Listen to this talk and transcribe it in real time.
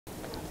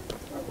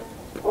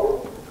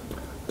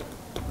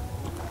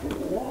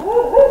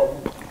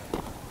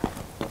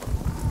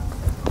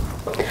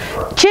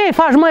Ce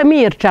faci, mă,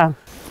 Mircea?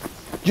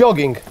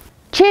 Jogging.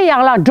 Ce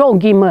ia la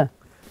jogging, mă?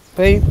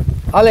 Păi,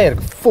 alerg,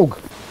 fug.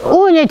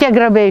 Unde te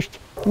grăbești?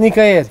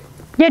 Nicăieri.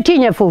 De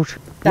cine fugi?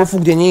 Nu fug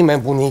de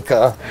nimeni,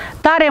 bunică.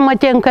 Tare mă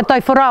tem că tu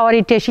ai furat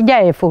orite și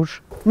de-aia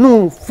fugi.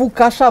 Nu, fug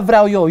că așa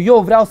vreau eu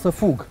vreau să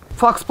fug.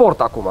 Fac sport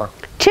acum.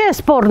 Ce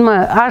sport,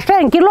 mă? Așa,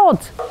 în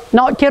chiloț?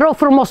 No, te rog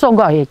frumos,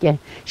 ogoie-te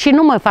și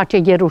nu mă face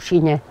de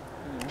rușine.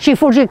 Și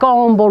fugi ca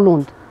un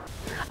bolund.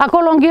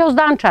 Acolo în ghios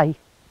dancai.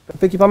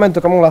 Pe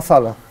echipamentul, că mă la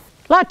sală.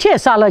 La ce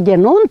sală de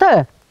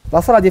nuntă?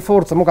 La sala de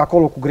forță, mă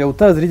acolo cu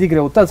greutăți, ridic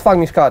greutăți, fac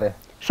mișcare.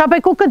 Și apoi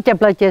cu cât te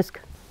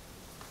plătesc?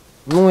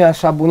 Nu e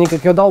așa, bunică,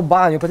 că eu dau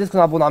bani, eu plătesc un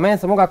abonament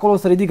să mă acolo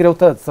să ridic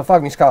greutăți, să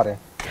fac mișcare.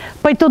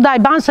 Păi tu dai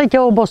bani să te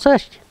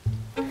obosești?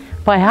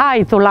 Păi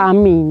hai tu la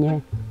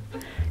mine,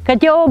 că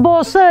te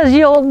obosezi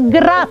eu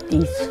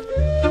gratis.